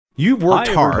You've worked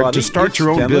hard to start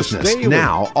your own business.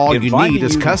 Now, all you need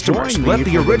is customers. Let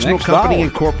the Original Company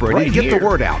Incorporated get the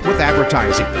word out with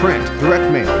advertising, print,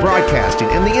 direct mail, broadcasting,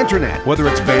 and the internet. Whether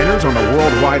it's banners on the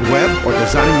World Wide Web or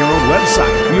designing your own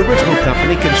website, the Original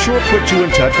Company can sure put you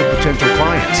in touch with potential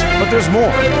clients. But there's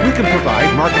more. We can provide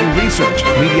marketing research,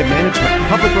 media management,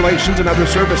 public relations, and other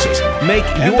services. Make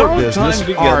your business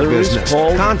our business.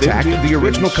 Contact the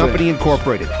Original Company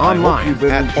Incorporated online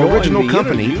at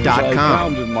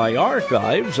originalcompany.com. In my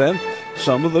archives and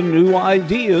some of the new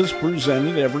ideas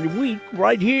presented every week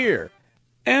right here.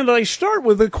 And I start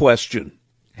with a question.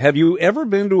 Have you ever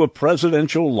been to a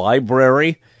presidential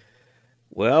library?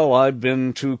 Well, I've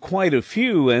been to quite a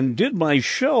few and did my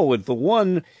show at the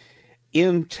one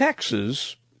in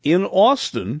Texas, in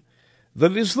Austin,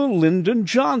 that is the Lyndon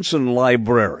Johnson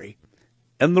Library.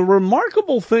 And the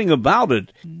remarkable thing about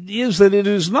it is that it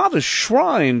is not a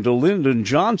shrine to Lyndon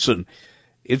Johnson.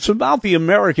 It's about the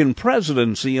American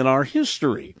presidency and our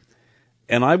history.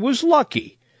 And I was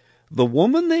lucky. The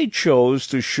woman they chose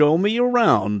to show me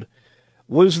around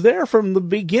was there from the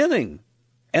beginning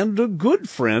and a good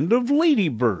friend of Lady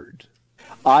Bird.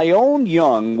 Ione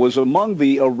Young was among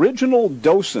the original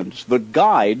docents, the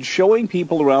guide showing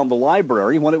people around the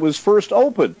library when it was first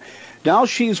opened. Now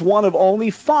she's one of only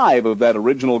 5 of that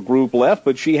original group left,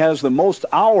 but she has the most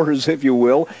hours, if you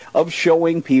will, of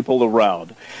showing people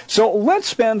around. So let's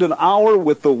spend an hour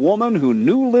with the woman who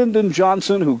knew Lyndon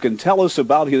Johnson, who can tell us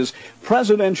about his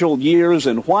presidential years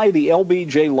and why the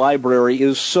LBJ Library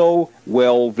is so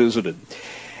well visited.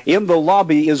 In the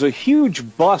lobby is a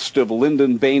huge bust of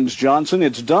Lyndon Baines Johnson.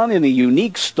 It's done in a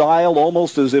unique style,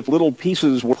 almost as if little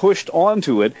pieces were pushed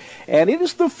onto it. And it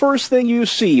is the first thing you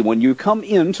see when you come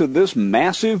into this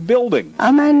massive building.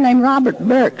 A man named Robert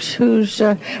Burks, who's,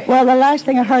 the last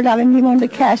thing I heard of him, he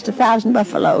wanted to cast 1,000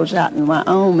 buffaloes out in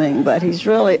Wyoming. But he's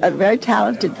really a very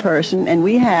talented person. And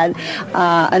we had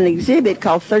an exhibit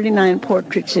called 39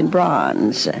 Portraits in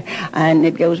Bronze. And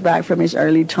it goes back from his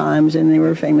early times, and there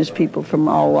were famous people from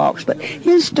all walks. But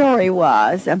his story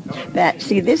was that,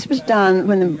 this was done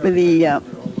when the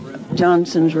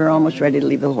Johnsons were almost ready to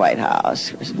leave the White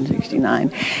House. It was in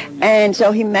 1969. And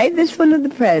so he made this one of the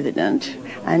president,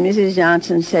 and Mrs.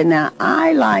 Johnson said, now,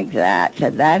 I like that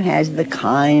has the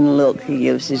kind look he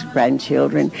gives his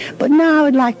grandchildren, but now I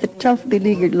would like the tough,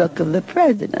 beleaguered look of the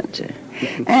president.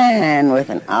 And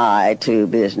with an eye to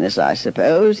business, I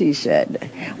suppose, he said,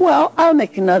 well, I'll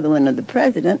make another one of the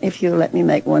president if you'll let me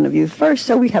make one of you first.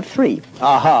 So we have 3.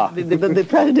 Aha. The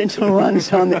presidential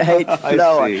one's on the 8th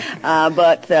floor.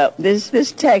 But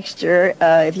this texture,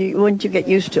 once you get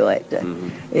used to it,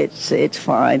 it's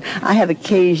fine. I have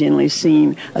occasionally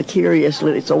seen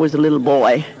it's always a little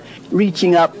boy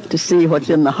reaching up to see what's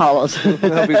in the hollows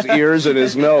of his ears and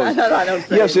his nose. I don't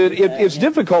yes, it's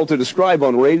difficult to describe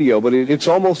on radio, but it's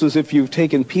almost as if you've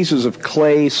taken pieces of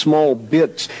clay, small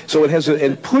bits,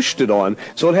 and pushed it on,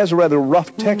 so it has a rather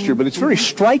rough texture, but it's very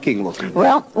striking looking.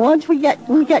 Well, once we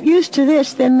get used to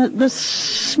this, then the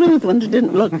smooth ones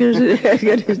didn't look as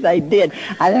good as they did.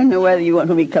 I don't know whether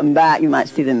when we come back, you might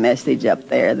see the message up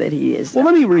there that he is. Well,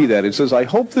 let me read that. It says, I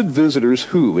hope that visitors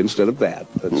who, instead of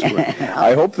that, that's right.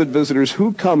 I hope that visitors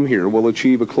who come here will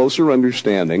achieve a closer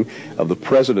understanding of the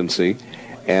presidency,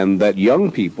 and that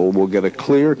young people will get a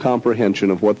clear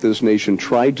comprehension of what this nation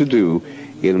tried to do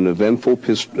in an eventful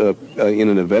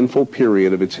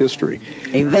period of its history.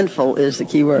 Eventful is the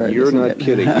key word. You're not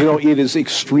kidding. It is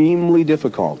extremely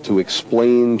difficult to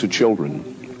explain to children,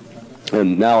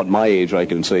 and now at my age I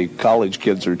can say college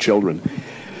kids are children,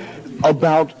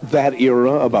 about that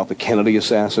era, about the Kennedy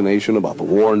assassination, about the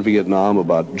war in Vietnam,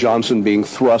 about Johnson being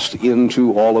thrust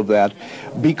into all of that,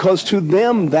 because to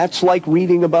them that's like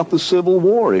reading about the Civil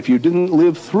War. If you didn't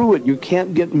live through it, you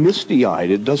can't get misty-eyed.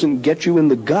 It doesn't get you in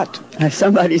the gut.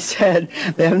 Somebody said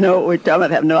they have no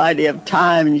idea of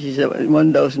time, and she said,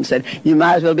 one docent said, you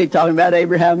might as well be talking about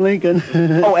Abraham Lincoln.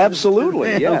 Oh,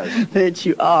 absolutely, yes. That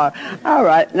you are. All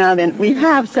right, now then, we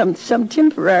have some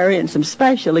temporary and some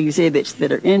special exhibits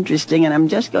that are interesting, and I'm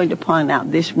just going to point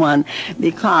out this one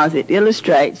because it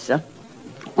illustrates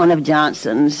one of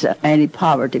Johnson's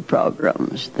anti-poverty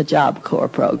programs, the Job Corps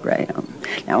program.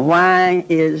 Now, why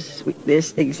is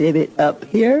this exhibit up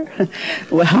here?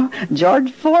 Well,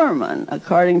 George Foreman,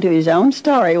 according to his own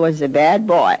story, was a bad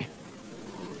boy.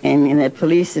 And the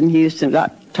police in Houston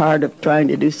got tired of trying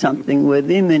to do something with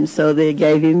him, and so they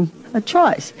gave him a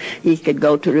choice. He could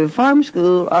go to reform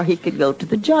school or he could go to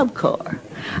the Job Corps.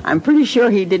 I'm pretty sure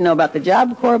he didn't know about the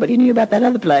Job Corps, but he knew about that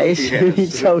other place. Yes. He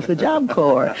chose the Job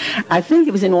Corps. I think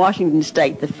it was in Washington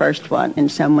State, the first one,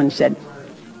 and someone said,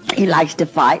 He likes to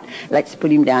fight. Let's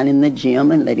put him down in the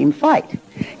gym and let him fight.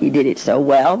 He did it so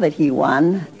well that he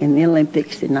won in the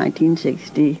Olympics in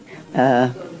 1960.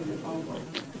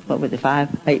 What was it,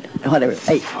 5, 8, whatever,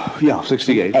 8? Yeah,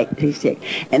 68. 68.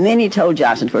 And then he told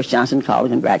Jonson, first Jonson called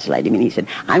and congratulated him, and he said,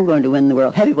 I'm going to win the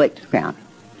world heavyweight crown.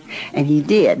 And he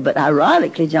did, but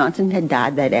ironically, Jonson had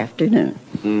died that afternoon.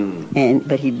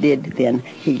 But he did then.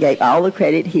 He gave all the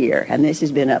credit here, and this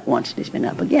has been up once, and it's been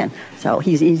up again. So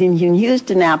he's in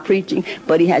Houston now preaching,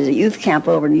 but he has a youth camp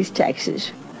over in East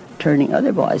Texas, turning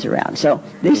other boys around. So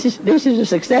this is a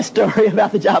success story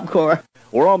about the Job Corps.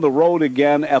 We're on the road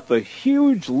again at the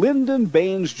huge Lyndon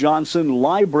Baines Johnson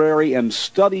Library and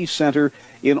Study Center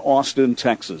in Austin,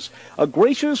 Texas. A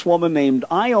gracious woman named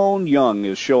Ione Young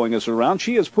is showing us around.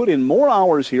 She has put in more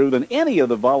hours here than any of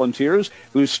the volunteers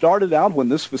who started out when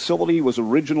this facility was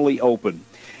originally opened.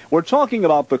 We're talking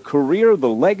about the career, the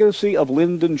legacy of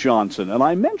Lyndon Johnson. And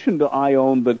I mentioned to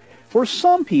Ione that for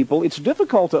some people it's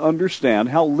difficult to understand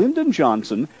how Lyndon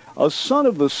Johnson, a son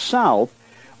of the South,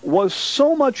 was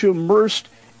so much immersed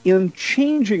in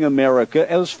changing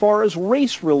America as far as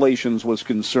race relations was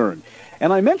concerned.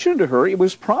 And I mentioned to her it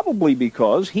was probably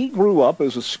because he grew up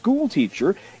as a school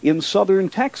teacher in southern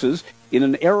Texas in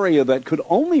an area that could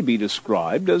only be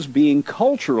described as being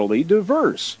culturally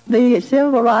diverse. The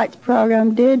Civil Rights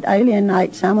Program did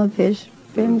alienate some of his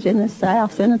friends in the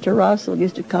South. Senator Russell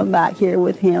used to come back here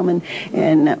with him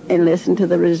and listen to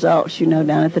the results,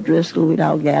 down at the Driscoll. We'd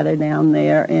all gather down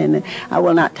there. And I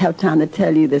will not have time to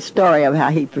tell you the story of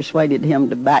how he persuaded him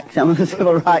to back some of the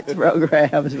civil rights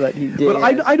programs, but he did. But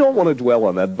I don't want to dwell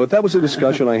on that, but that was a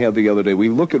discussion I had the other day. We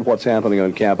look at what's happening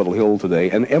on Capitol Hill today,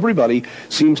 and everybody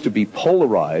seems to be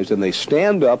polarized, and they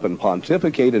stand up and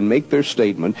pontificate and make their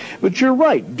statement. But you're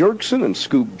right, Dirksen and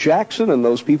Scoop Jackson and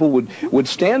those people would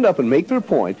stand up and make their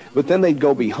point, but then they'd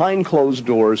go behind closed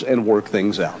doors and work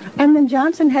things out. And then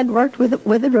Jonson had worked with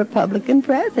a Republican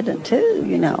president too,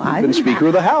 Been Speaker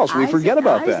of the House. We forget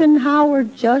about that. Eisenhower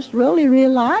just really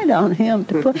relied on him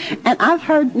to put. And I've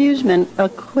heard newsmen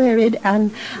queried,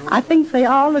 and I think they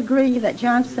all agree that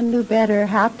Jonson knew better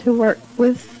how to work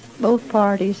with both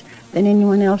parties than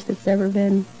anyone else that's ever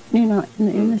been,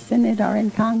 in the Senate or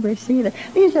in Congress either.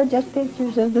 These are just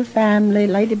pictures of the family.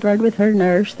 Lady Bird with her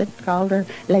nurse that called her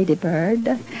Lady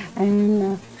Bird.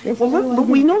 And but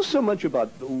we know so much about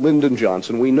Lyndon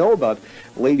Johnson. We know about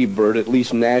Lady Bird, at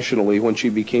least nationally, when she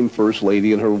became First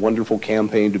Lady and her wonderful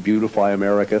campaign to beautify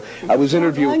America. I was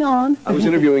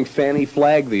interviewing Fannie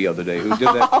Flagg the other day, who did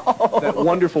that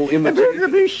wonderful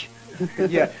imitation.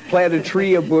 Yeah, plant a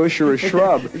tree, a bush, or a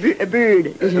shrub. A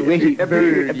bird. A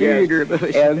bird,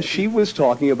 yes. And she was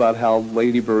talking about how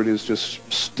Lady Bird is just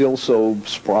still so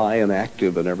spry and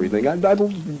active and everything. I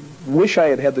wish I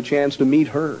had had the chance to meet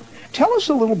her. Tell us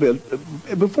a little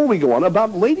bit, before we go on,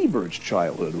 about Lady Bird's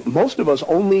childhood. Most of us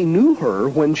only knew her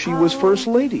when she was First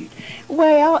Lady.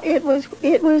 Well, it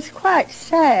was quite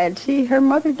sad. See, her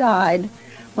mother died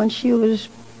when she was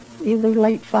either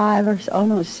late 5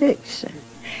 or 6.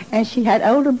 And she had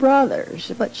older brothers,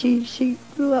 but she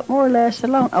grew up more or less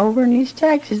alone over in East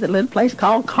Texas, a little place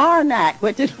called Karnak,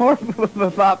 which is more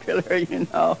popular,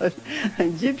 an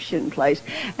Egyptian place.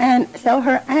 And so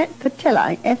her Aunt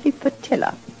Patilla, Effie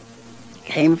Patilla,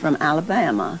 came from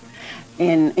Alabama.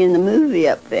 In the movie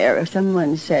up there,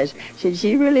 someone says,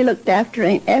 she really looked after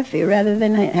Aunt Effie rather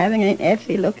than having Aunt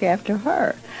Effie look after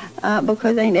her.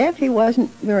 Because Aunt Effie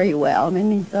wasn't very well.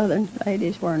 Many Southern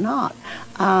ladies were not.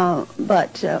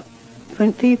 But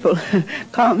when people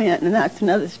comment, and that's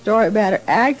another story about her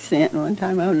accent. One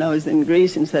time I was in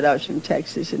Greece and said I was from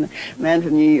Texas, and a man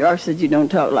from New York said, "You don't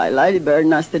talk like Lady Bird,"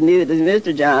 and I said, "Neither does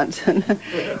Mr. Johnson."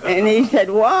 And he said,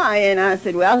 "Why?" And I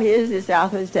said, "Well, his is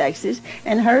Southwest Texas,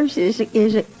 and hers is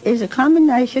a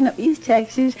combination of East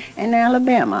Texas and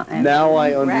Alabama." And now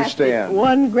I understand.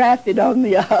 One grafted on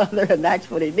the other, and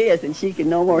that's what it is. And she can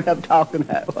no more help talking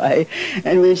that way.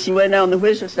 And when she went on the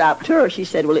Whistle Stop tour, she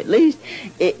said, "Well, at least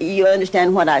you understand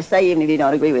what I say, even if you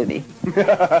don't agree with me."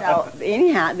 So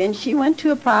anyhow, then she went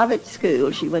to a private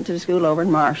school. She went to the school over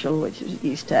in Marshall, which is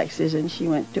East Texas, and she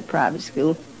went to private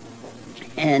school.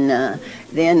 And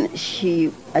then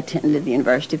she attended the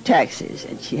University of Texas,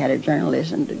 and she had a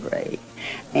journalism degree.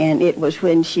 And it was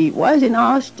when she was in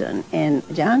Austin, and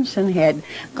Jonson had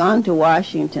gone to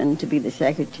Washington to be the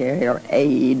secretary or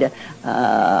aide,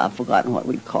 I've forgotten what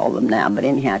we'd call them now, but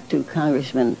anyhow, to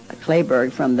Congressman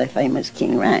Clayburgh from the famous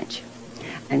King Ranch.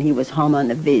 And he was home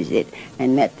on a visit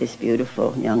and met this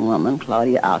beautiful young woman,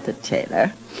 Claudia Alta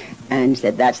Taylor, and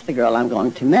said, "That's the girl I'm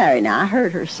going to marry." Now, I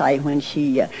heard her say when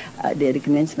she did a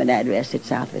commencement address at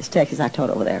Southwest Texas. I taught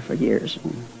over there for years.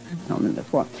 known them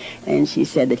before. And she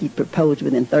said that he proposed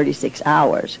within 36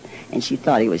 hours, and she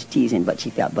thought he was teasing, but she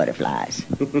felt butterflies.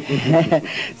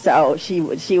 So she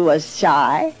was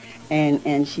shy,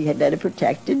 and she had led a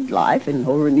protected life, and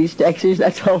over in East Texas,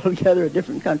 that's altogether a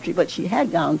different country, but she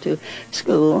had gone to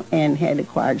school and had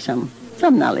acquired some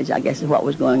knowledge, I guess, of what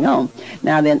was going on.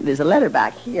 Now then, there's a letter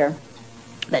back here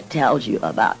that tells you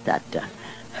about that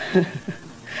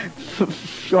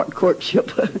short courtship.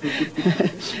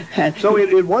 So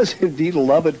it was indeed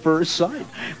love at first sight.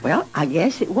 Well, I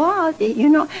guess it was,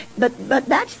 but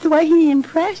that's the way he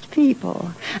impressed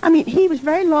people. I mean, he was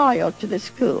very loyal to the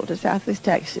school, to Southwest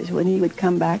Texas, when he would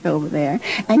come back over there.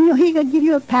 And, he could give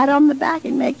you a pat on the back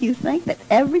and make you think that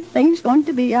everything's going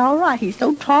to be all right. He's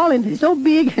so tall and he's so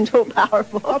big and so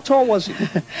powerful. How tall was he?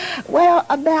 Well,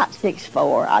 about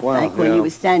 6'4", I think, when he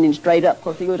was standing straight up,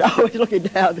 because he was always looking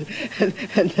down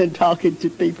and talking to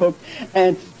people.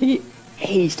 And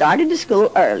he started the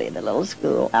school early, the little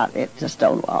school out at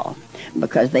Stonewall,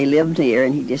 because they lived here,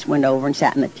 and he just went over and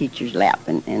sat in the teacher's lap,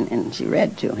 and she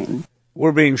read to him.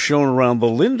 We're being shown around the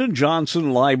Lyndon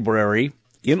Jonson Library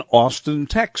in Austin,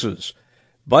 Texas,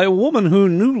 by a woman who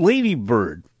knew Lady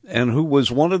Bird and who was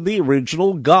one of the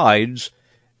original guides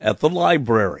at the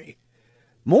library.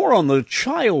 More on the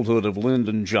childhood of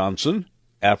Lyndon Jonson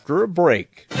after a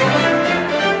break.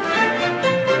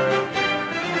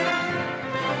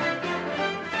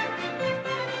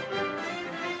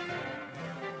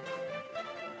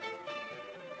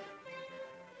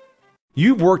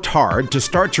 You've worked hard to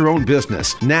start your own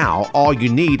business. Now, all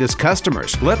you need is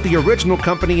customers. Let the Original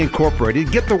Company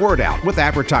Incorporated get the word out with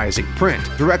advertising, print,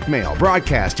 direct mail,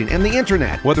 broadcasting, and the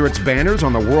internet. Whether it's banners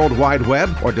on the World Wide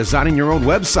Web or designing your own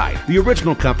website, the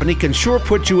Original Company can sure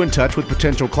put you in touch with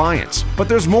potential clients. But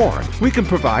there's more. We can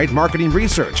provide marketing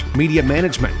research, media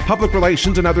management, public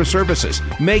relations, and other services.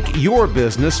 Make your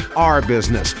business our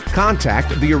business. Contact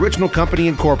the Original Company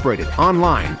Incorporated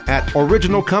online at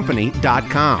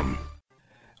originalcompany.com.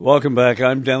 Welcome back.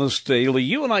 I'm Dennis Daly.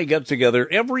 You and I get together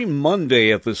every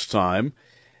Monday at this time,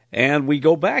 and we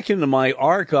go back into my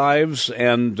archives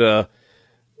and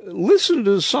listen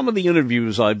to some of the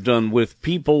interviews I've done with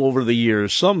people over the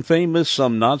years, some famous,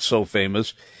 some not so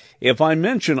famous. If I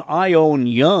mention Ione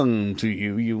Young to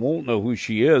you, you won't know who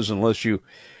she is unless you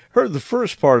heard the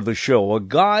first part of the show, a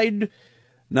guide,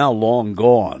 now long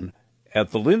gone,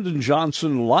 at the Lyndon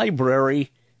Jonson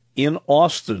Library in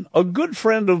Austin, a good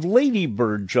friend of Lady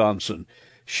Bird Jonson.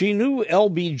 She knew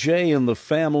LBJ and the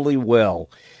family well.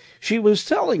 She was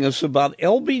telling us about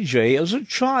LBJ as a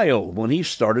child when he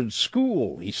started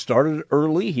school. He started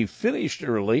early, he finished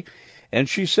early, and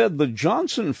she said the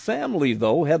Jonson family,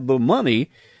 though, had the money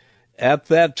at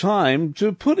that time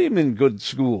to put him in good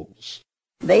schools.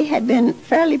 They had been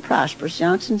fairly prosperous.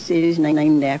 Jonson City is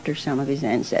named after some of his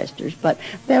ancestors, but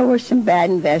there were some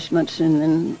bad investments, and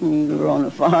then you were on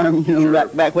a farm,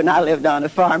 back when I lived on a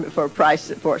farm before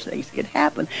things could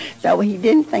happen. So he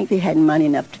didn't think he had money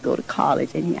enough to go to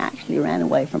college, and he actually ran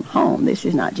away from home. This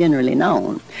is not generally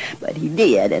known, but he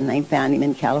did, and they found him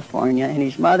in California, and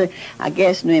his mother, I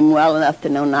guess, knew him well enough to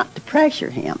know not to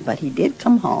pressure him, but he did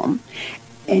come home,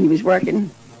 and he was working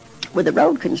with a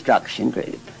road construction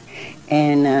group.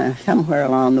 And somewhere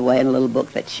along the way, in a little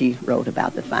book that she wrote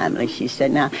about the family, she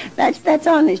said, now, that's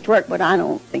honest work, but I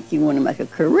don't think you want to make a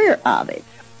career of it.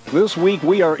 This week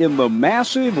we are in the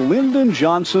massive Lyndon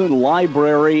Jonson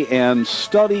Library and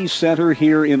Study Center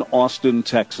here in Austin,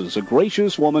 Texas. A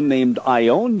gracious woman named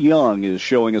Ione Young is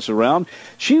showing us around.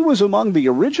 She was among the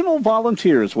original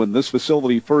volunteers when this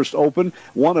facility first opened,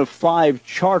 one of 5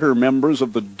 charter members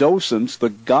of the docents, the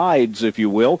guides, if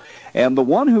you will, and the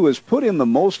one who has put in the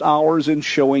most hours in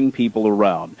showing people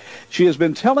around. She has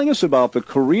been telling us about the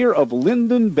career of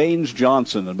Lyndon Baines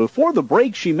Jonson, and before the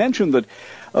break she mentioned that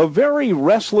a very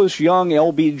restless young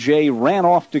LBJ ran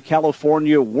off to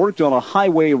California, worked on a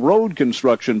highway road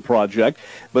construction project,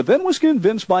 but then was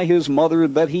convinced by his mother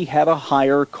that he had a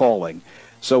higher calling.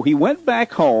 So he went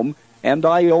back home, and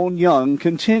Ione Young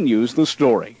continues the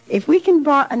story. If we can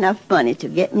borrow enough money to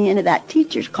get me into that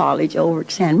teacher's college over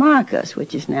at San Marcos,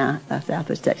 which is now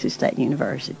Southwest Texas State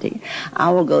University,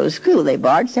 I will go to school. They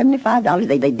borrowed $75.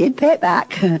 They did pay it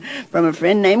back from a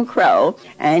friend named Crow,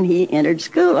 and he entered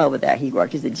school over there. He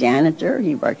worked as a janitor.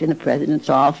 He worked in the president's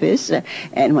office.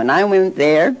 And when I went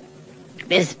there,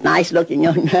 this nice-looking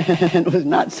young man was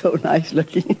not so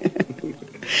nice-looking.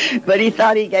 But he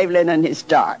thought he gave Lennon his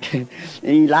start. And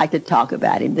he liked to talk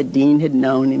about him. The dean had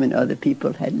known him and other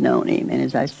people had known him. And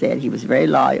as I said, he was very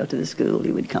loyal to the school.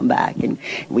 He would come back. And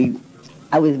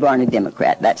I was born a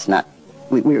Democrat. That's not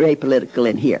we were apolitical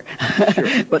in here.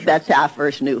 Sure. But that's how I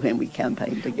first knew him. We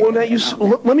campaigned together. Well,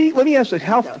 now let me ask you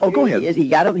how. Go ahead.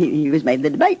 He was made the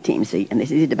debate team, see, and this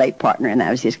is his debate partner, and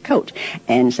I was his coach.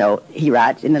 And so he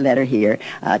writes in the letter here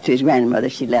to his grandmother.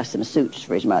 She left some suits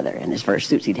for his mother, and his first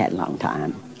suits he'd had a long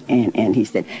time. And he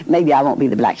said, maybe I won't be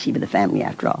the black sheep of the family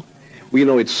after all.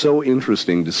 Well, it's so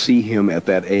interesting to see him at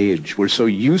that age. We're so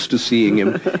used to seeing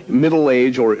him middle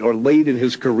age or late in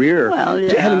his career. Well,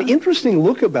 yeah. Had an interesting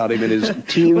look about him in his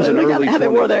teens and early 20s. They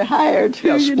wore their hair, too.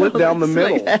 Yeah, split down the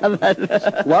middle.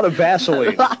 A lot of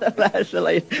Vaseline. A lot of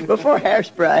Vaseline before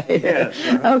hairspray.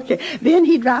 Yes. Okay. Then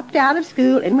he dropped out of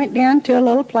school and went down to a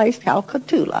little place called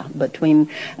Cotulla between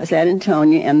San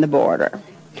Antonio and the border,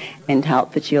 and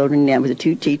taught the children. There was a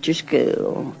two-teacher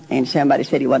school, and somebody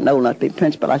said he wasn't old enough to be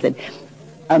principal. I said,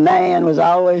 a man was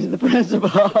always the principal.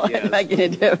 Yes. It didn't make any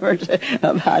difference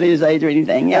about his age or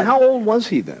anything. And how old was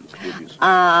he then?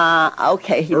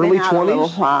 Okay, he early been out 20s? a little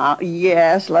while.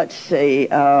 Yes, let's see.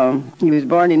 He was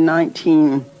born in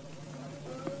 19...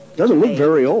 Doesn't look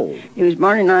very old. He was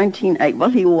born in 1908. Well,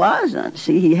 he wasn't.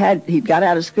 See, he got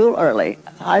out of school early,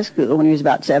 high school, when he was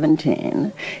about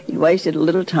 17. He wasted a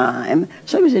little time,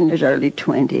 so he was in his early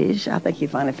 20s. I think he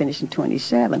finally finished in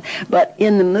 27. But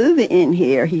in the movie in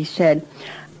here, he said,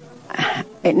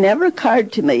 it never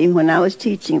occurred to me when I was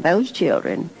teaching those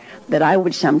children that I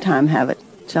would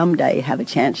someday have a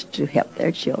chance to help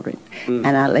their children. And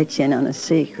I let you in on a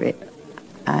secret.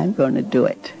 I'm going to do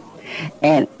it.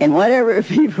 And whatever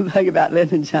people think about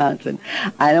Lyndon Johnson,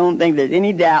 I don't think there's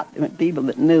any doubt with people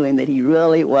that knew him that he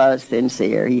really was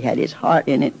sincere. He had his heart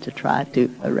in it to try to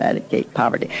eradicate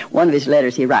poverty. One of his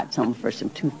letters, he writes home for some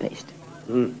toothpaste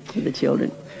to the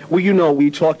children. Well, we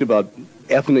talked about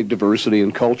ethnic diversity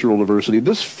and cultural diversity.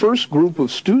 This first group of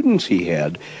students he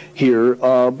had here,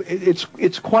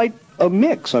 it's quite a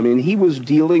mix. I mean, he was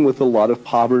dealing with a lot of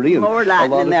poverty and more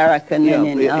Latin American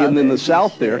than in the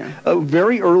South there,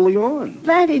 very early on.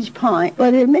 Vantage point.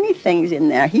 Well, there are many things in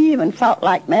there. He even fought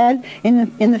like mad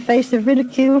in the face of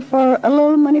ridicule for a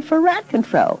little money for rat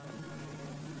control.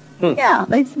 Yeah,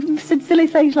 they said silly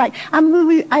things like, I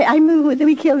move with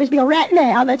we kill this big rat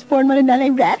now, that's pouring money down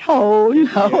a rat hole,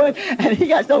 and he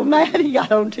got so mad he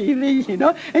got on TV,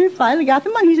 and he finally got the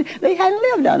money. He said, they hadn't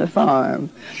lived on a farm.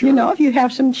 Sure. If you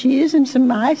have some cheese and some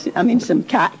mice, some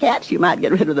cats, you might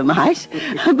get rid of the mice,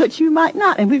 but you might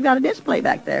not, and we've got a display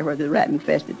back there where the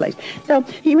rat-infested place. So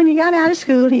when he got out of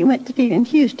school, he went to teach in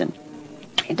Houston.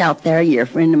 He taught there a year. A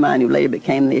friend of mine who later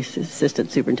became the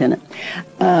assistant superintendent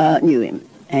knew him.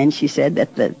 And she said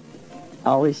that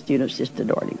all his students just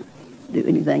adored him, do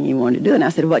anything he wanted to do. And I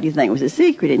said, what do you think was the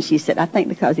secret? And she said, I think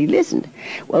because he listened.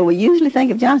 Well, we usually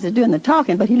think of Johnson as doing the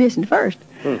talking, but he listened first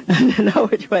to know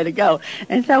which way to go.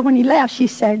 And so when he left, she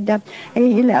said,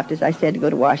 he left, as I said, to go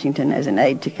to Washington as an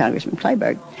aide to Congressman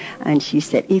Clayburgh. And she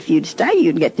said, if you'd stay,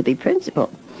 you'd get to be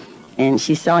principal. And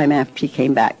she saw him after he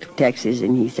came back to Texas,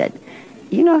 and he said,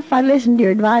 if I listened to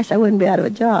your advice, I wouldn't be out of a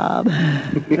job.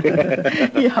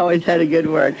 He always had a good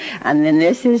word. And then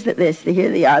here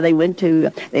they are. They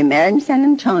married in San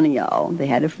Antonio. They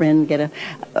had a friend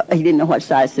he didn't know what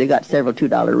size, so he got several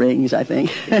 $2 rings, I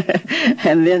think.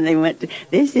 And then they went to,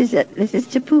 this is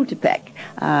Chapultepec.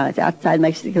 It's outside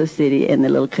Mexico City in the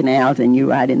little canals, and you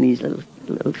ride in these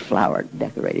little flower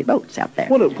decorated boats out there.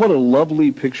 What a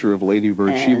lovely picture of Lady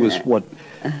Bird. She was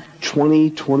 20,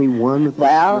 21?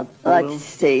 Well, let's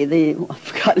see. I've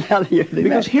forgotten how the year they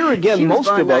Because met. here again, she most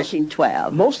of us,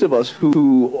 1912. most of us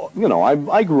who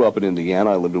I grew up in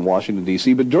Indiana. I lived in Washington,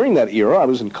 D.C., but during that era, I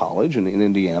was in college in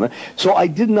Indiana, so I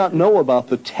did not know about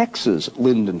the Texas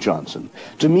Lyndon Johnson.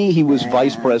 To me, he was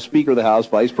Speaker of the House,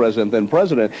 Vice President, then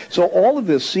President. So all of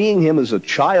this, seeing him as a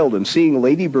child and seeing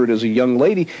Lady Bird as a young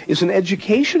lady, is an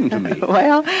education to me.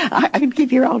 Well, I could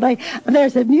keep you here all day.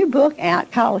 There's a new book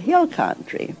out called Hill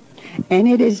Country. And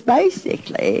it is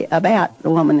basically about the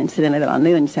woman, incidentally, that I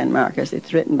knew in San Marcos.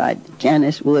 It's written by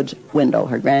Janice Woods Wendell,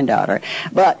 her granddaughter.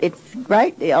 But it's a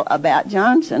great deal about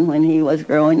Johnson when he was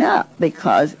growing up,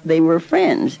 because they were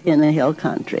friends in the Hill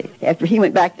Country. After he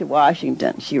went back to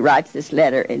Washington, she writes this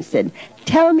letter and said,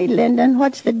 tell me, Lyndon,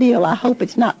 what's the deal? I hope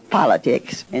it's not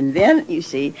politics. And then, you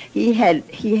see, he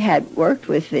had worked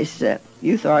with this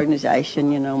youth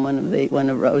organization, one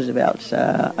of Roosevelt's,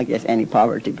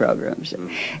 anti-poverty programs.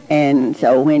 And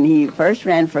so when he first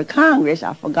ran for Congress,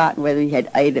 I've forgotten whether he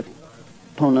had 8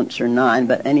 opponents or 9,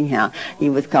 but anyhow, he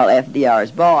was called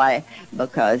FDR's boy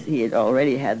because he had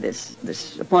already had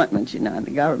this appointment, in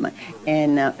the government.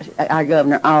 And our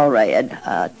Governor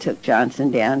Allred took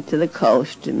Johnson down to the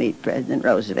coast to meet President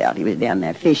Roosevelt. He was down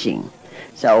there fishing.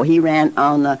 So he ran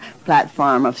on the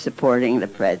platform of supporting the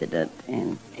president,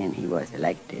 and he was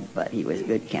elected, but he was a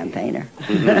good campaigner.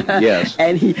 Mm-hmm. Yes.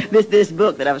 And this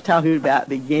book that I was talking about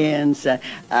begins,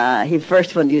 he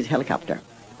first wanted to use a helicopter.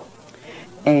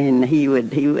 And he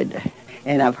would,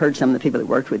 and I've heard some of the people that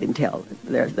worked with him tell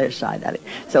their side of it.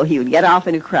 So he would get off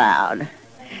in a crowd,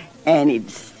 and he'd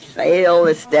sail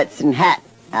the Stetson hat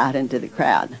out into the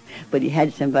crowd. But he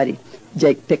had somebody,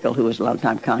 Jake Pickle, who was a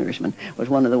long-time congressman, was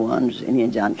one of the ones, and he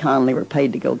and John Connolly were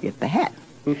paid to go get the hat.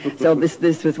 So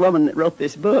this woman that wrote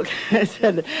this book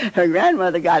said her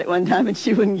grandmother got it one time and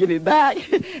she wouldn't give it back,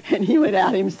 and he went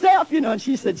out himself, and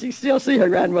she said she still see her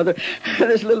grandmother,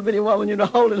 this little bitty woman,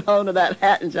 holding on to that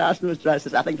hat, and Johnson was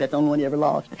dressed. I think that's the only one he ever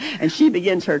lost. And she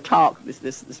begins her talk,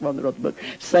 this woman that wrote the book,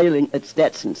 sailing at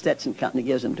Stetson. Stetson Company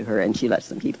gives them to her, and she lets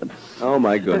them keep them. Oh,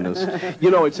 my goodness.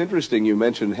 It's interesting you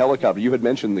mentioned helicopter. You had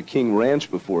mentioned the King Ranch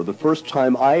before. The first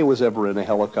time I was ever in a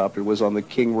helicopter was on the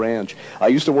King Ranch. I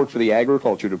used to work for the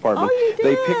agriculture department. Oh, you did?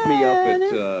 They picked me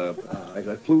up at,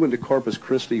 I flew into Corpus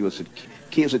Christi. Is it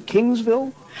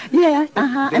Kingsville? Yeah,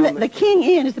 and the King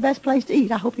Inn is the best place to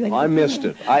eat. I hope you ate it. I missed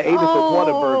it. I ate it at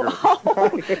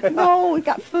Whataburger. No, we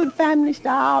got food family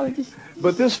style.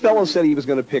 But this fellow said he was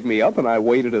going to pick me up, and I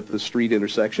waited at the street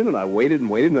intersection, and I waited,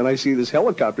 and then I see this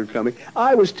helicopter coming.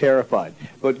 I was terrified,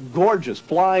 but gorgeous,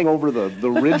 flying over the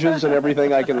ridges and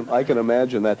everything. I can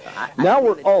imagine that.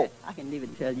 I can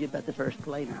even tell you about the first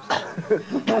planers.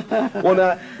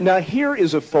 Well, now here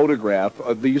is a photograph.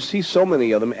 You see so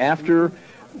many of them after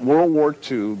World War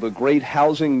II, the great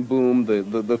housing boom,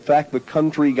 the fact the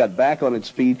country got back on its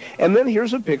feet, and then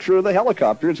here's a picture of the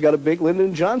helicopter. It's got a big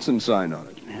Lyndon Johnson sign on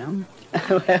it. Yeah.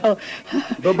 Well,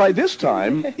 but by this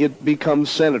time, it becomes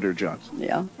Senator Johnson.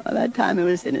 Yeah, by that time it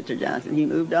was Senator Johnson. He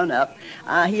moved on up.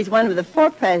 He's one of the 4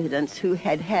 presidents who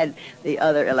had the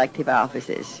other elective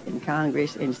offices in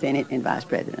Congress, in Senate, and Vice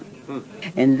President.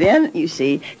 And then, you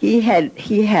see, he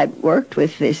had worked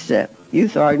with this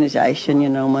youth organization,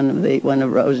 one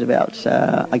of Roosevelt's,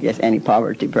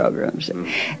 anti-poverty programs.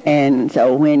 And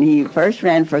so when he first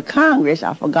ran for Congress,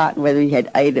 I've forgotten whether he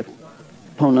had 8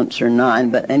 opponents or 9,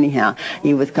 but anyhow,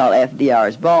 he was called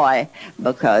FDR's boy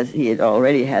because he had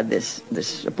already had this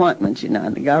appointment, in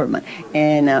the government.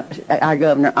 And our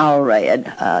Governor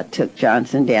Allred took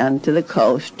Johnson down to the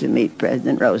coast to meet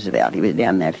President Roosevelt. He was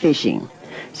down there fishing.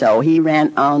 So he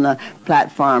ran on the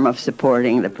platform of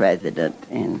supporting the president,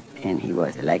 and he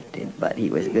was elected, but he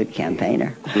was a good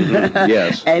campaigner. Mm-hmm.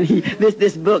 Yes. And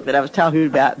this book that I was talking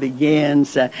about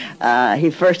begins, he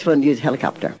first wanted to use a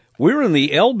helicopter. We're in the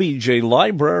LBJ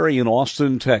Library in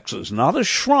Austin, Texas. Not a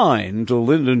shrine to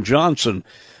Lyndon Johnson,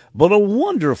 but a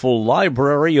wonderful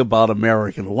library about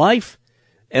American life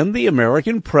and the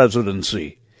American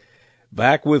presidency.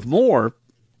 Back with more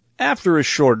after a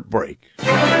short break.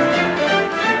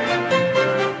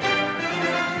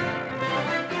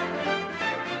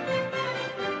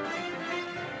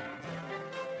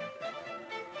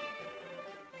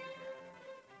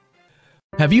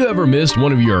 Have you ever missed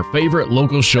one of your favorite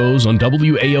local shows on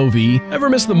WAOV? Ever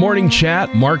missed the Morning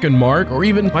Chat, Mark and Mark, or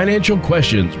even Financial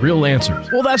Questions, Real Answers?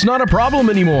 Well, that's not a problem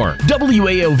anymore.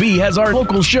 WAOV has our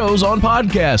local shows on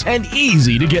podcast and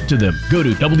easy to get to them. Go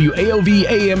to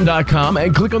WAOVAM.com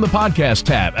and click on the podcast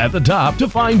tab at the top to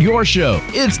find your show.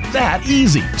 It's that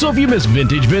easy. So if you miss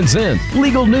Vintage Vincennes,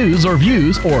 legal news or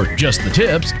views, or just the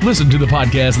tips, listen to the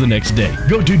podcast the next day.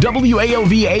 Go to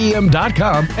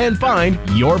WAOVAM.com and find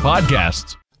your podcasts.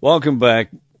 Welcome back.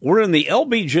 We're in the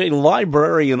LBJ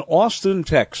Library in Austin,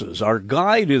 Texas. Our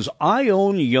guide is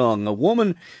Ione Young, a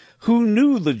woman who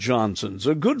knew the Johnsons,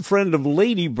 a good friend of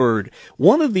Lady Bird,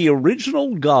 one of the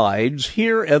original guides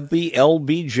here at the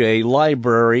LBJ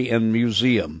Library and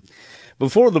Museum.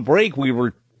 Before the break, we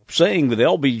were saying that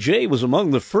LBJ was among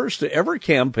the first to ever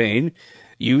campaign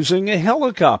using a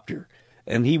helicopter,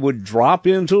 and he would drop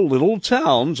into little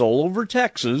towns all over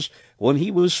Texas when he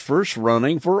was first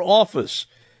running for office,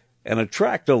 and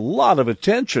attract a lot of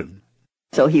attention.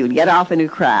 So he would get off in a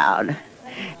crowd,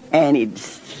 and he'd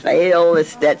sail the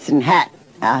Stetson hat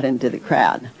out into the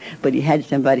crowd. But he had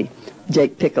somebody,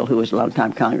 Jake Pickle, who was a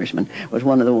long-time congressman, was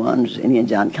one of the ones, and he and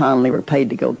John Connolly were paid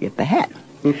to go get the hat.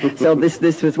 So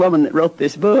this woman that wrote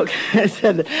this book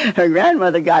said her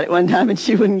grandmother got it one time and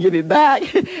she wouldn't give it back,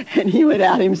 and he went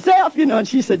out himself, and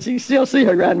she said she still see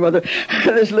her grandmother,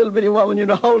 this little bitty woman,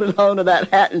 holding on to that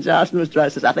hat, and Johnson was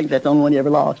dressed. I think that's the only one he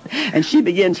ever lost. And she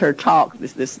begins her talk,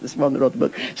 this woman that wrote the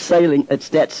book, sailing at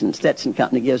Stetson. Stetson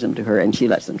Company gives them to her, and she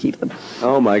lets them keep them.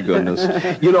 Oh, my goodness.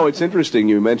 It's interesting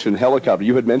you mentioned helicopter.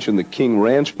 You had mentioned the King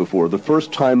Ranch before. The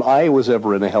first time I was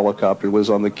ever in a helicopter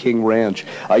was on the King Ranch.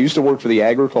 I used to work for the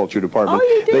agriculture department. Oh,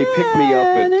 you did? They picked me up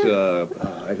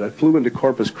at, I flew into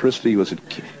Corpus Christi. Is it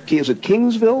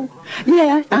Kingsville?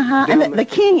 Yeah, and the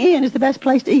King Inn is the best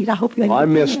place to eat. I hope you ate I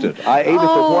missed it. I ate it for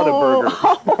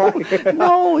Whataburger.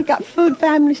 No, we got food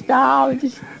family style.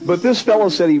 But this fellow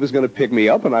said he was going to pick me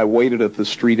up, and I waited at the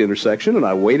street intersection, and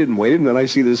I waited, and then I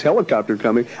see this helicopter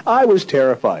coming. I was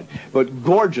terrified, but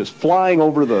gorgeous, flying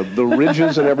over the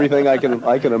ridges and everything. I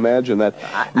can imagine that.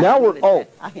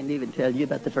 I can even tell you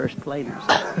about the first planers.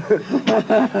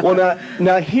 Well,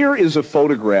 now here is a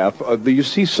photograph. You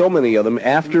see so many of them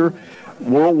after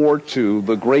World War II,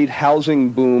 the great housing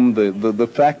boom, the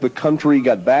fact the country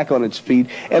got back on its feet,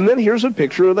 and then here's a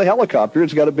picture of the helicopter.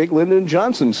 It's got a big Lyndon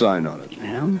Johnson sign on it.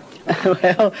 Yeah.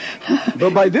 Well,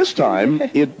 but by this time,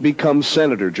 it becomes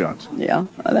Senator Johnson. Yeah,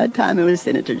 by that time it was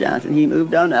Senator Johnson. He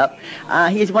moved on up.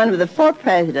 He's one of the 4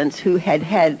 presidents who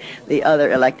had the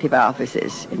other elective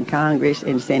offices in Congress,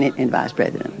 in Senate, and Vice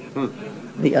President.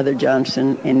 The other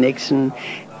Johnson and Nixon.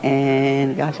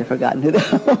 And, gosh, I've forgotten who the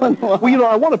one was. Well,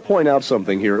 I want to point out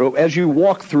something here. As you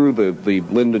walk through the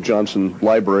Lyndon Johnson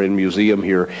Library and Museum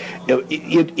here,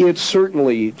 it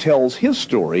certainly tells his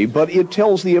story, but it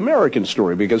tells the American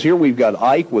story, because here we've got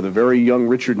Ike with a very young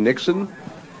Richard Nixon.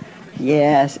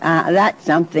 Yes, that's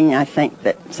something I think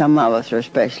that some of us are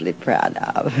especially proud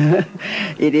of.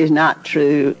 It is not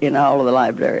true in all of the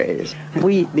libraries.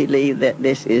 We believe that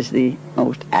this is the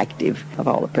most active of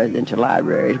all the presidential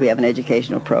libraries. We have an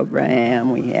educational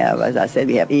program. We have, as I said,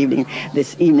 we have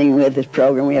this evening with this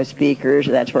program, we have speakers.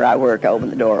 That's where I work. I open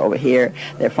the door over here.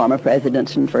 There are former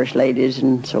presidents and first ladies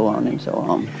and so on and so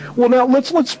on. Well, now,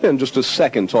 let's spend just a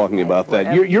second talking about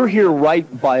that. You're here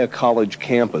right by a college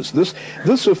campus.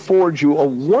 This affords you a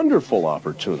wonderful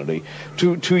opportunity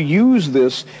to use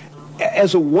this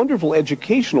as a wonderful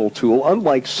educational tool,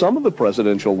 unlike some of the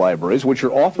presidential libraries, which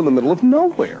are off in the middle of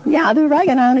nowhere. Yeah, the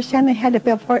Reagan, I understand they had to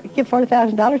give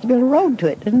 $40,000 to build a road to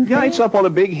it, didn't they? Yeah, it's up on a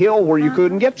big hill where you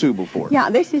couldn't get to before.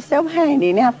 Yeah, this is so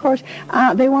handy. Now, of course,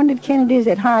 they wanted Kennedy's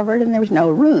at Harvard, and there was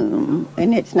no room,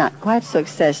 and it's not quite so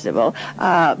accessible.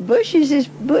 Bush's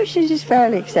is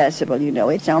fairly accessible.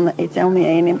 It's on the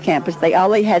A&M campus. All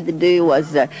they had to do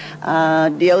was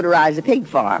deodorize a pig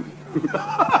farm.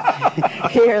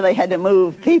 Here they had to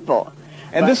move people.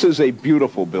 And this is a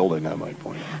beautiful building, I might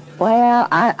point out. Well,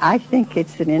 I think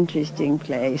it's an interesting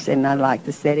place, and I like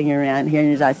the setting around here.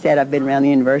 And as I said, I've been around the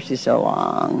university so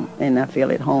long, and I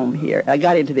feel at home here. I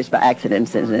got into this by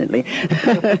accident, incidentally.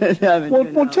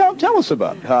 Well, tell us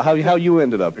about how you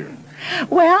ended up here.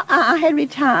 Well, I had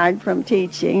retired from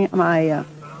teaching. My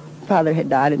father had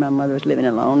died, and my mother was living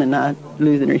alone, and not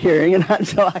losing her hearing, and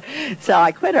so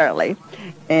I quit early.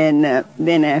 And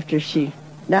then after she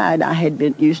died, I had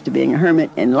been used to being a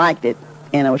hermit and liked it.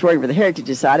 And I was working for the Heritage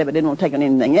Society, but didn't want to take on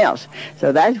anything else.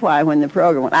 So that's why when the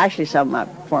program went, actually some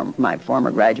of my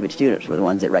former graduate students were the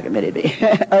ones that recommended me,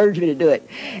 urged me to do it.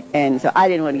 And so I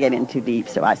didn't want to get in too deep,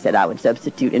 so I said I would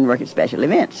substitute and work at special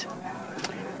events.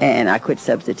 And I quit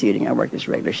substituting. I worked this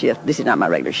regular shift. This is not my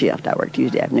regular shift. I work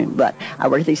Tuesday afternoon, but I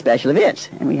work at these special events.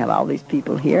 And we have all these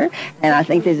people here. And I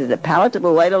think this is a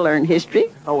palatable way to learn history.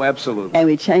 Oh, absolutely. And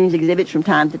we change exhibits from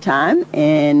time to time.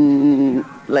 And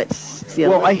let's see.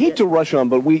 Well, I hate to rush on,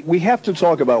 but we have to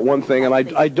talk about one thing, and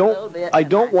I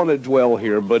don't want to dwell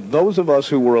here, but those of us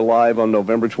who were alive on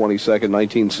November 22nd,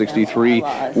 1963,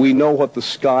 we know what the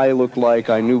sky looked like.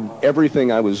 I knew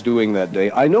everything I was doing that day.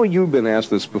 I know you've been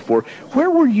asked this before. Where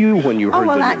were you when you heard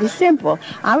that was simple.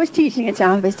 I was teaching at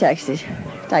Southwest Texas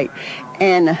State,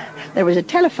 and there was a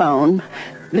telephone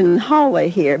in the hallway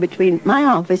here between my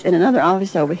office and another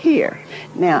office over here.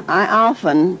 Now, I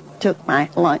often took my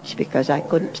lunch because I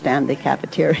couldn't stand the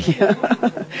cafeteria.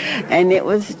 And it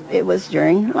was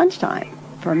during lunchtime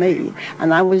for me,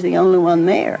 and I was the only one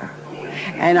there.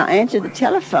 And I answered the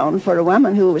telephone for a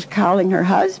woman who was calling her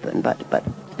husband, but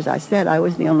as I said, I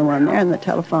was the only one there, and the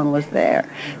telephone was there.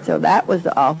 So that was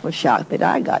the awful shock that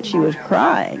I got. She was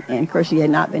crying, and of course he had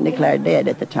not been declared dead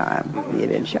at the time. He had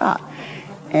been shot.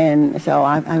 And so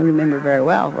I remember very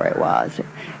well where it was.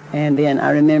 And then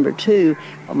I remember, too,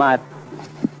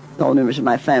 all members of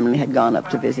my family had gone up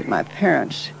to visit my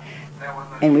parents,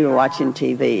 and we were watching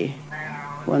TV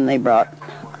when they brought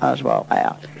Oswald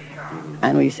out.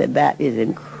 And we said, that is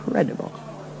incredible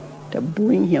to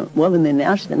bring him. Well, and they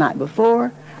announced it the night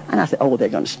before, and I said, oh, they're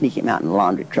going to sneak him out in a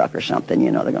laundry truck or something,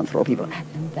 they're going to throw people.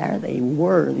 And there they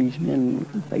were, these men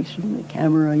facing the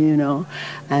camera,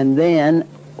 And then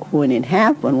when it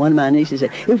happened, one of my nieces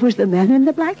said, it was the man in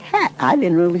the black hat. I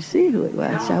didn't really see who it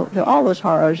was. So all those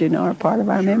horrors, are part of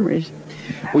our memories.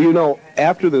 Well,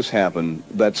 after this happened,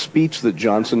 that speech that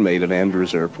Jonson made at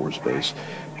Andrews Air Force Base,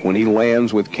 when he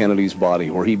lands with Kennedy's body,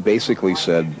 where he basically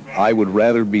said, I would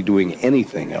rather be doing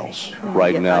anything else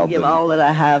right now. I give all that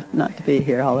I have not to be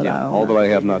here, all that I own. All that I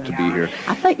have not to be here.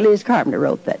 I think Liz Carpenter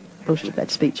wrote that, posted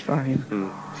that speech for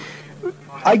him.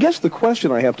 I guess the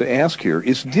question I have to ask here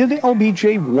is, did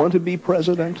LBJ want to be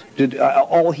president? Did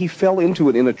he fell into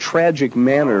it in a tragic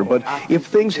manner, but if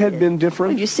things had been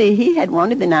different? Well, you see, he had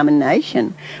wanted the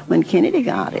nomination when Kennedy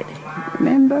got it.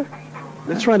 Remember?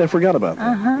 That's right, I forgot about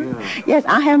that. Yeah. Yes,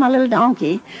 I have my little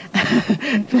donkey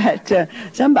that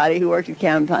somebody who worked at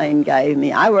campaign gave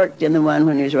me. I worked in the one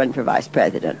when he was running for vice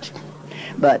president.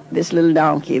 But this little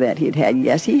donkey that he'd had,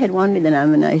 yes, he had wanted the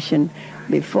nomination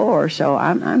before, so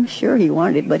I'm sure he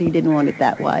wanted it, but he didn't want it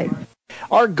that way.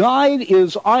 Our guide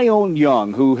is Ione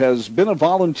Young, who has been a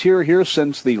volunteer here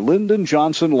since the Lyndon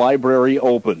Johnson Library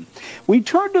opened. We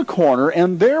turned a corner,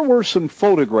 and there were some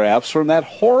photographs from that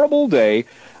horrible day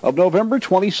of November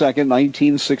 22nd,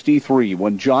 1963,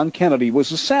 when John Kennedy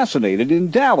was assassinated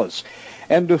in Dallas.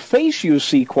 And the face you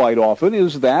see quite often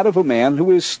is that of a man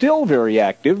who is still very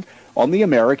active on the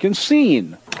American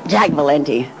scene. Jack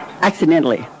Valenti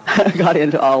accidentally got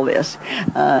into all this.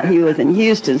 He was in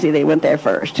Houston. See, they went there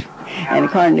first. And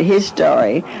according to his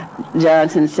story,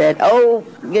 Jonson said, oh,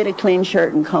 get a clean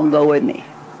shirt and come go with me.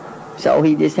 So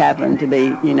he just happened to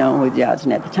be, with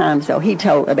Johnson at the time. So he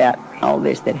told about all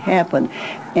this that happened.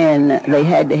 And they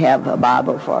had to have a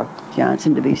Bible for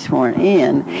Jonson to be sworn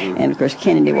in. And, of course,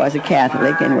 Kennedy was a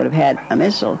Catholic and would have had a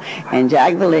missal. And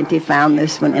Jack Valenti found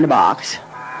this one in a box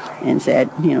and said,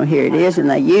 here it is, and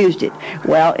they used it.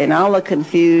 Well, in all the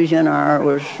confusion, or it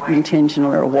was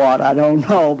intentional or what, I don't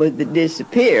know, but it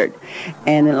disappeared.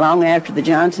 And then long after the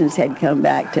Johnsons had come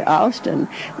back to Austin,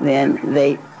 then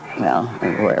they,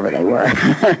 wherever they were,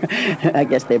 I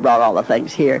guess they brought all the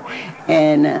things here,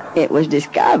 and it was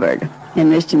discovered. And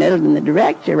Mr. Middleton, the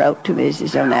director, wrote to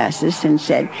Mrs. Onassis and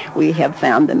said, we have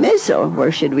found the missal.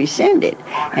 Where should we send it?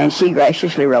 And she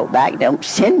graciously wrote back, don't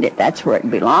send it. That's where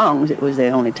it belongs. It was the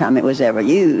only time it was ever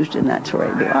used, and that's where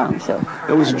it belongs. So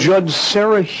it was Judge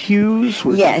Sarah Hughes,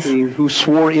 yes, who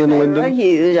swore in Lyndon? Sarah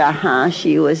Hughes,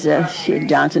 she was,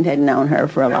 Johnson had known her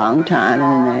for a long time,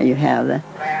 and there you have the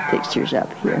pictures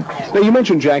up here. Now, you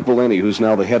mentioned Jack Valenti, who's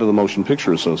now the head of the Motion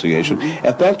Picture Association. Mm-hmm.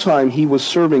 At that time, he was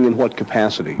serving in what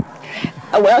capacity?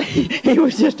 Well, he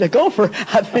was just a gopher,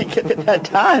 I think, at that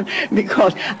time,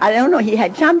 because, I don't know, he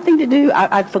had something to do.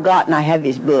 I've forgotten. I have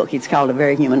his book. It's called A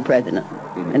Very Human President,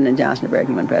 and then Johnson, A Very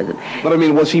Human President. But,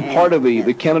 was he part of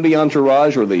the Kennedy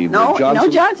entourage or the Johnson? No,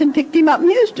 Johnson picked him up in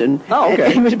Houston. Oh,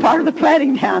 okay. He was part of the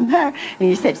planning down there. And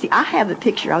he said, see, I have a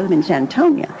picture of them in San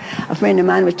Antonio. A friend of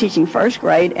mine was teaching first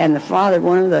grade, and the father of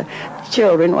one of the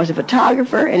children was a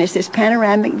photographer, and it's this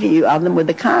panoramic view of them with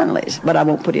the Conleys. But I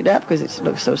won't put it up because it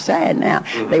looks so sad now.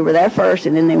 Mm-hmm. They were there first,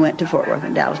 and then they went to Fort Worth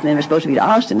and Dallas, and they were supposed to be to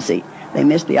Austin. See, they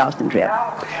missed the Austin trip.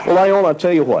 Well, Ione, I'll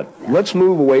tell you what. Let's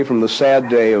move away from the sad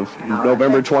day of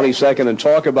November 22nd and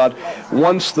talk about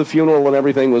once the funeral and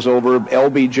everything was over,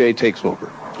 LBJ takes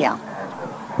over. Yeah.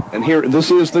 And here, this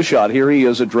is the shot. Here he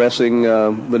is addressing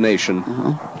the nation.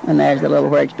 Uh-huh. And there's the little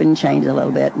where it's been changed a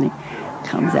little bit, and he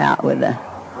comes out with the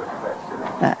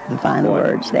final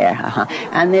words there. Uh-huh.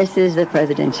 And this is the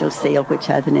presidential seal, which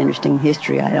has an interesting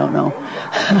history. I don't know.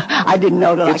 I didn't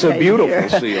know that. It's a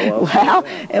beautiful seal. Well,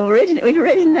 it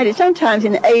originated sometimes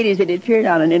in the 80s. It appeared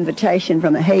on an invitation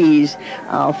from the Hayes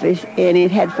office, and it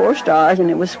had 4 stars,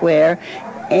 and it was square.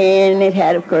 And it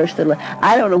had, of course,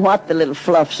 I don't know what the little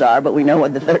fluffs are, but we know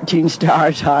what the 13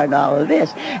 stars are and all of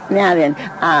this. Now then,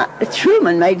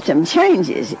 Truman made some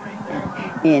changes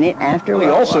in it after. Well, he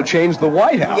also changed the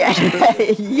White House. Yeah,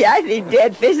 yes, he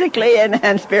did, physically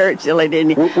and spiritually,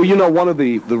 didn't he? Well, one of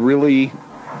the really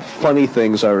funny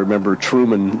things I remember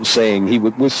Truman saying, he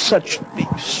was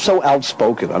so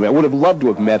outspoken. I would have loved to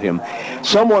have met him.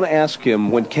 Someone asked him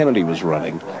when Kennedy was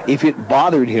running if it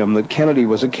bothered him that Kennedy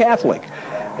was a Catholic.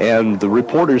 And the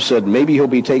reporter said, maybe he'll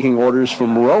be taking orders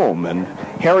from Rome. And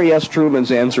Harry S.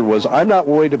 Truman's answer was, I'm not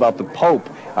worried about the Pope.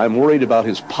 I'm worried about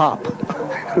his pop.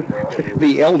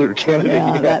 The elder Kennedy.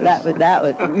 Yeah, that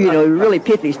was a really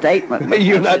pithy statement.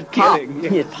 You're not kidding.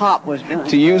 His pop was done.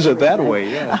 To use it that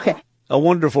way, yeah. Okay. A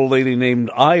wonderful lady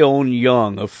named Ione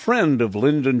Young, a friend of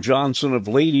Lyndon Johnson of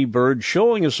Lady Bird,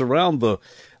 showing us around the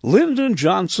Lyndon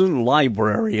Johnson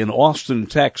Library in Austin,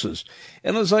 Texas.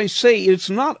 And as I say, it's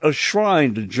not a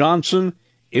shrine to Johnson,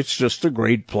 it's just a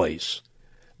great place.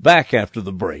 Back after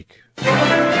the break.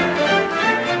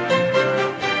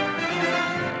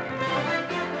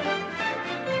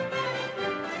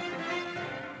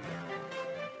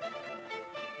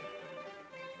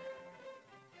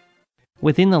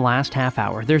 Within the last half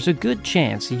hour, there's a good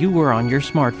chance you were on your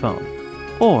smartphone.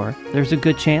 Or there's a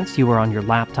good chance you are on your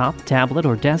laptop, tablet,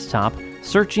 or desktop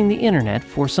searching the internet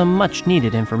for some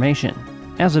much-needed information.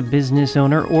 As a business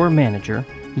owner or manager,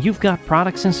 you've got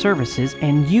products and services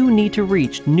and you need to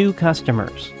reach new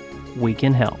customers. We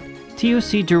can help.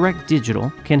 TOC Direct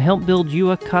Digital can help build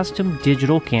you a custom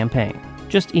digital campaign.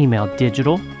 Just email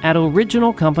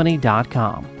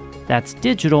digital@originalcompany.com. That's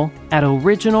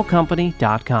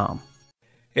digital@originalcompany.com.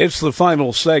 It's the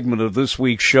final segment of this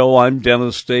week's show. I'm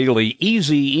Dennis Daly.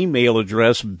 Easy email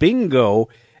address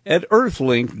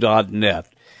bingo@earthlink.net.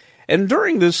 And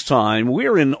during this time,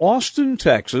 we're in Austin,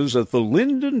 Texas at the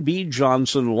Lyndon B.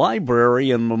 Jonson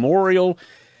Library and Memorial.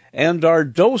 And our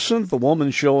docent, the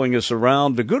woman showing us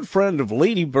around, a good friend of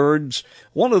Lady Bird's,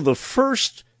 one of the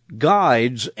first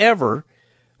guides ever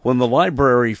when the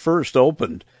library first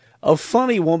opened. A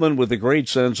funny woman with a great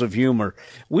sense of humor.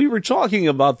 We were talking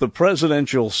about the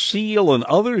presidential seal and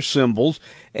other symbols,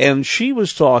 and she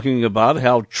was talking about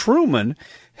how Truman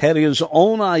had his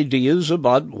own ideas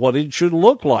about what it should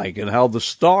look like and how the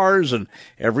stars and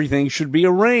everything should be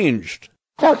arranged.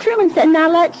 So Truman said, now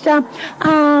let's, so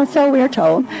we're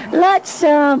told, let's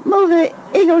move the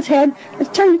eagle's head,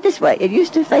 let's turn it this way. It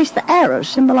used to face the arrows,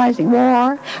 symbolizing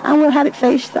war, and we'll have it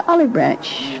face the olive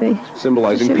branch.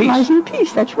 Symbolizing peace. Symbolizing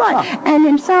peace, that's right. Oh. And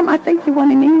in some, I think the one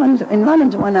in England, in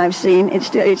London's the one I've seen,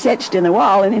 it's etched in the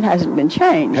wall, and it hasn't been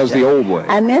changed. Has the old way.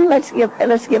 And then let's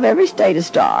give every state a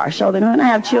star. So then when I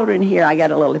have children here, I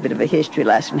got a little bit of a history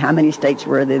lesson. How many states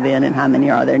were there then, and how many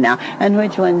are there now, and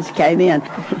which ones came in.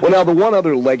 Well, now, the one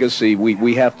other legacy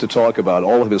we have to talk about,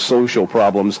 all of his social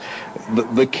problems,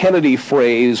 the Kennedy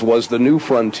phrase was the new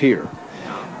frontier.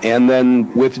 And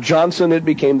then with Jonson, it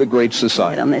became the Great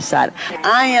Society. On this side,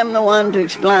 I am the one to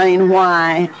explain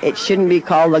why it shouldn't be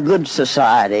called the Good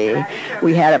Society.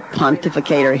 We had a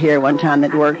pontificator here one time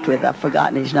that worked with, I've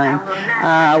forgotten his name,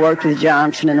 worked with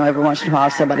Jonson, and every once in a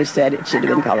while somebody said it should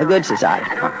have been called the Good Society.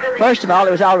 First of all,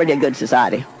 it was already a good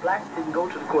society.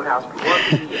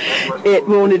 He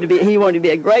wanted to be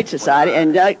a great society,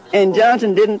 and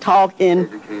Jonson didn't talk in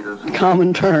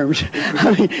common terms.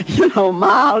 I mean,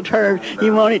 mild terms. He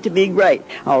wanted it to be great.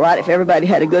 All right, if everybody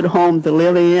had a good home to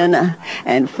live in,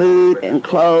 and food and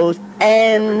clothes,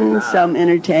 and some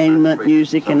entertainment,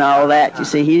 music, and all that. You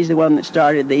see, he's the one that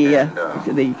started the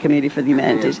Committee for the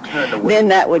Humanities. Then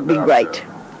that would be great,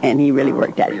 and he really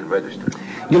worked at it.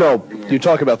 You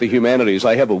talk about the humanities.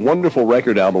 I have a wonderful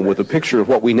record album with a picture of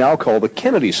what we now call the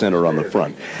Kennedy Center on the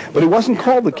front. But it wasn't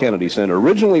called the Kennedy Center.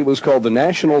 Originally, it was called the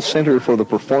National Center for the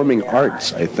Performing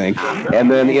Arts, I think. And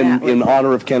then in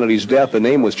honor of Kennedy's death, the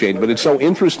name was changed. But it's so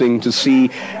interesting to see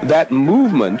that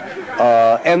movement.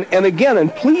 And again,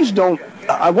 and please don't,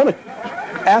 I want to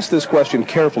ask this question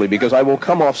carefully because I will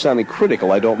come off sounding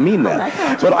critical. I don't mean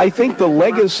that. But I think the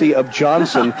legacy of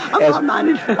Jonson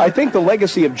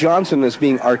as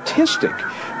being artistic,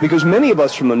 because many of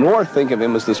us from the North think of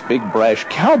him as this big brash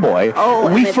cowboy.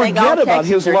 We forget about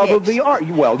his love of the art.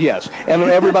 Well, yes, and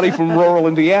everybody from rural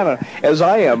Indiana, as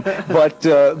I am. But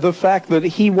the fact that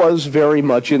he was very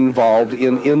much involved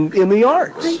in the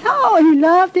arts. Oh, he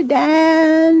loved to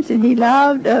dance, and he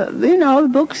loved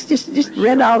books. Just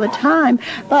read all the time.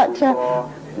 But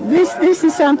this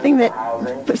is something that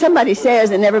somebody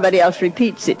says and everybody else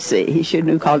repeats it. See, he shouldn't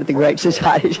have called it the Great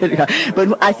Society.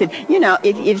 But I said,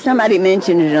 if somebody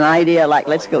mentions an idea like,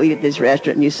 let's go eat at this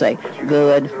restaurant, and you say,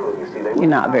 good, you're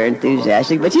not very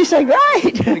enthusiastic, but you say,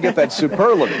 great. You get that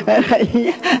superlative.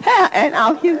 Yeah, and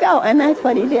off you go. And that's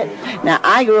what he did. Now,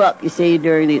 I grew up, you see,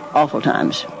 during the awful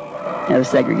times of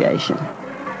segregation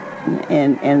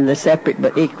and the separate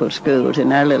but equal schools.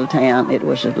 In our little town, it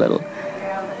was a little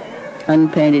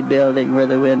unpainted building where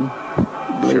the wind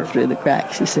blew through the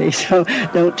cracks, you see. So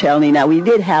don't tell me. Now, we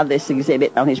did have this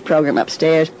exhibit on his program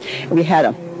upstairs. We had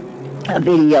a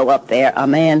video up there, a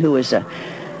man who was,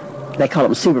 they call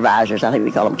them supervisors, I think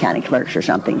we call them county clerks or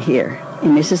something here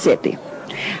in Mississippi.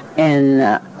 And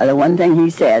the one thing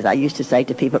he says, I used to say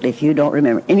to people, if you don't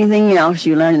remember anything else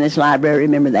you learn in this library,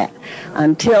 remember that.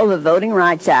 Until the Voting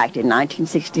Rights Act in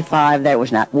 1965, there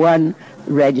was not one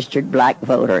registered black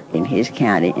voter in his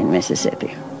county in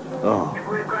Mississippi. Oh.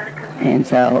 And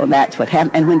so that's what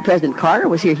happened. And when President Carter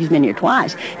was here, he's been here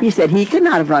twice, he said he could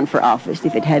not have run for office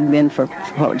if it hadn't been for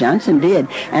what Jonson did.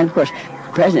 And, of course,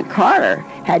 President Carter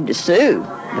had to sue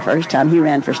the first time he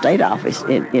ran for state office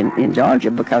in Georgia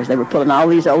because they were pulling all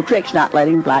these old tricks, not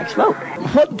letting blacks vote.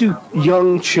 What do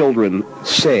young children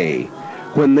say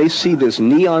when they see this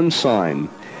neon sign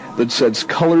that says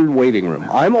colored waiting room?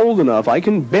 I'm old enough, I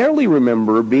can barely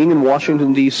remember being in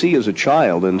Washington, D.C. as a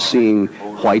child and seeing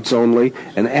whites only,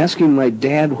 and asking my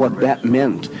dad what that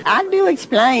meant. I do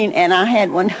explain, and I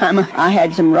had one time, I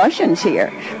had some Russians here.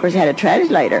 Of course, I had a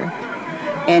translator.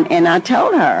 And I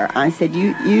told her, I said,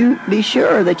 you be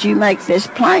sure that you make this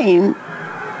plain.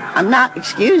 I'm not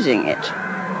excusing it.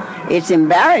 It's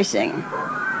embarrassing.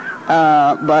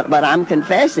 But I'm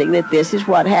confessing that this is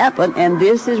what happened, and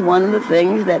this is one of the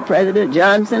things that President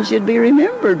Jonson should be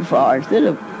remembered for, instead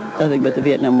of nothing but the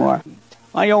Vietnam War.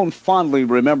 Ione fondly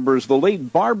remembers the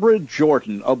late Barbara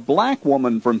Jordan, a black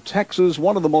woman from Texas,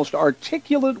 one of the most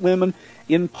articulate women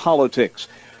in politics,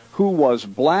 who was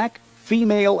black,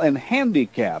 female, and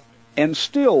handicapped, and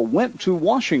still went to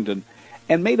Washington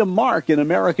and made a mark in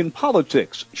American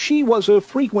politics. She was a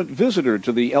frequent visitor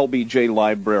to the LBJ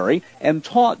Library and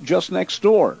taught just next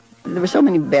door. There were so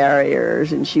many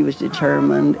barriers, and she was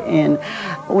determined. And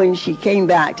when she came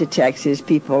back to Texas,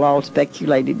 people all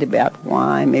speculated about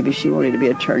why. Maybe she wanted to be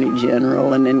Attorney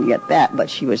General and didn't get that, but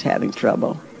she was having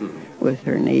trouble with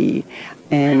her knee.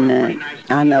 And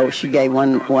I know she gave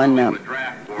one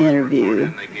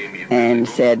interview and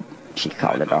said, she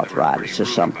called it arthritis or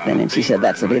something, and she said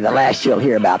that's will be the last you'll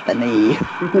hear about the knee.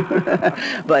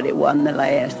 But it wasn't the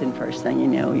last, and first thing you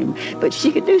know, but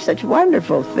she could do such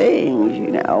wonderful things,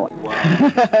 you know.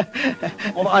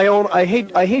 Well, I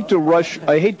hate to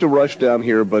rush down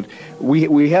here, but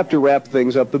we have to wrap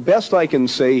things up. The best I can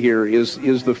say here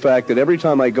is the fact that every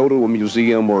time I go to a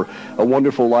museum or a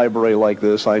wonderful library like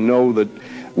this, I know that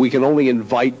we can only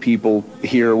invite people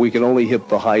here. We can only hit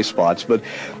the high spots, but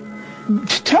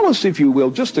tell us, if you will,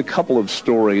 just a couple of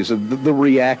stories of the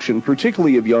reaction,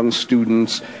 particularly of young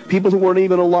students, people who weren't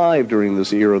even alive during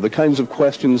this era, the kinds of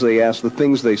questions they ask, the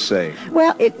things they say.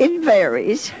 Well, it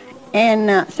varies,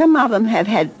 and some of them have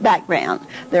had background.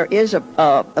 There is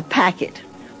a packet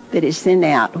that is sent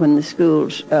out when the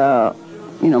schools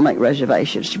make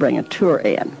reservations to bring a tour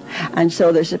in. And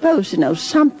so they're supposed to know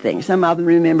something. Some of them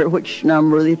remember which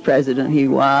number of the president he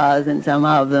was, and some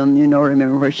of them,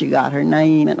 remember where she got her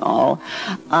name and all.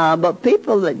 But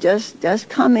people that just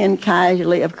come in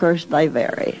casually, of course, they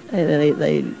vary.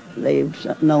 They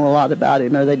know a lot about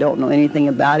him, or they don't know anything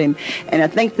about him. And I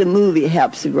think the movie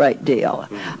helps a great deal.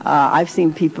 I've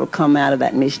seen people come out of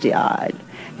that misty-eyed,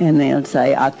 and they'll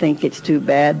say, I think it's too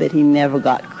bad that he never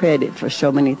got credit for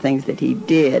so many things that he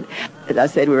did. As I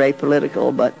said, we're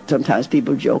apolitical, but sometimes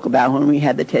people joke about when we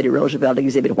had the Teddy Roosevelt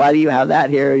exhibit, why do you have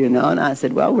that here, And I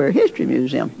said, well, we're a history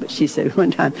museum. But she said one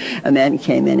time, a man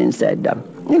came in and said,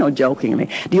 jokingly,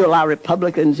 do you allow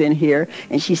Republicans in here?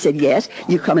 And she said, yes.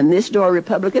 You come in this door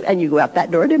Republican, and you go out that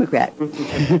door Democrat.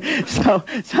 So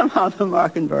some of them are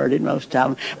converted, most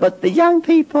of them. But the young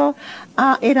people,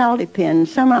 it all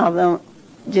depends. Some of them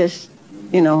just,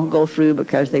 go through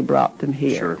because they brought them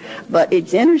here. Sure. But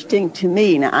it's interesting to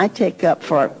me. Now, I take up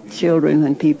for children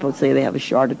when people say they have a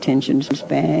short attention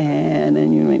span,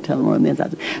 and you ain't telling more than this.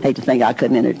 I hate to think I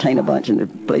couldn't entertain a bunch in a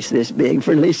place this big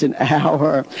for at least an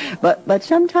hour. But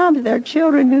sometimes there are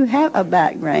children who have a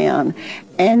background,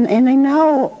 and they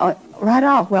know right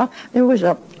off. Well, there was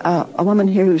a woman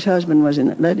here whose husband was in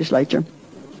the legislature,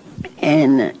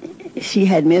 and she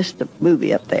had missed the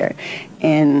movie up there,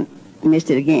 and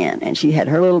missed it again, and she had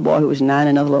her little boy who was 9,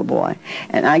 another little boy,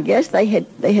 and I guess they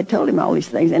had told him all these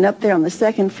things. And up there on the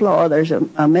second floor, there's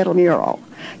a metal mural,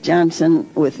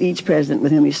 Jonson with each president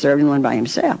with whom he served, and one by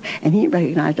himself, and he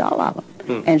recognized all of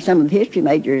them. And some of the history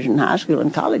majors in high school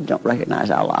and college don't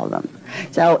recognize all of them.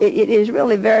 So it is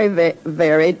really very, very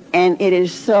varied, and it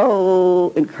is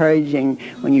so encouraging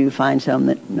when you find some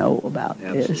that know about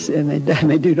this, and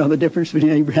they do know the difference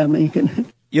between Abraham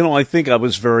Lincoln. I think I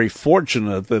was very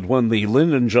fortunate that when the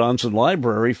Lyndon Johnson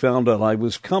Library found out I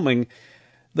was coming,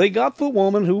 they got the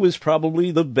woman who was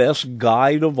probably the best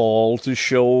guide of all to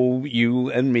show you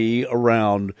and me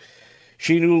around.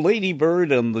 She knew Lady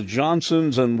Bird and the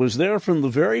Johnsons and was there from the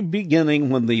very beginning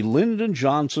when the Lyndon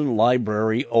Johnson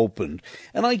Library opened.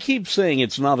 And I keep saying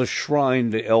it's not a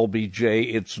shrine to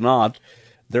LBJ. It's not.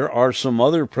 There are some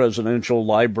other presidential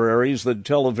libraries that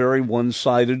tell a very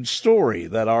one-sided story,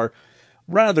 that are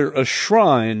rather a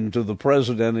shrine to the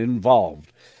president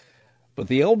involved. But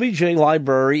the LBJ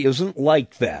Library isn't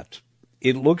like that.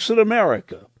 It looks at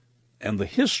America and the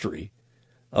history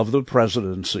of the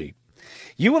presidency.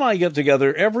 You and I get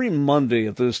together every Monday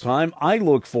at this time. I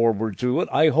look forward to it.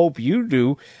 I hope you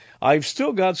do. I've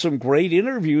still got some great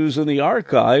interviews in the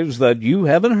archives that you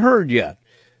haven't heard yet.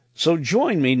 So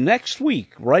join me next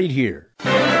week right here.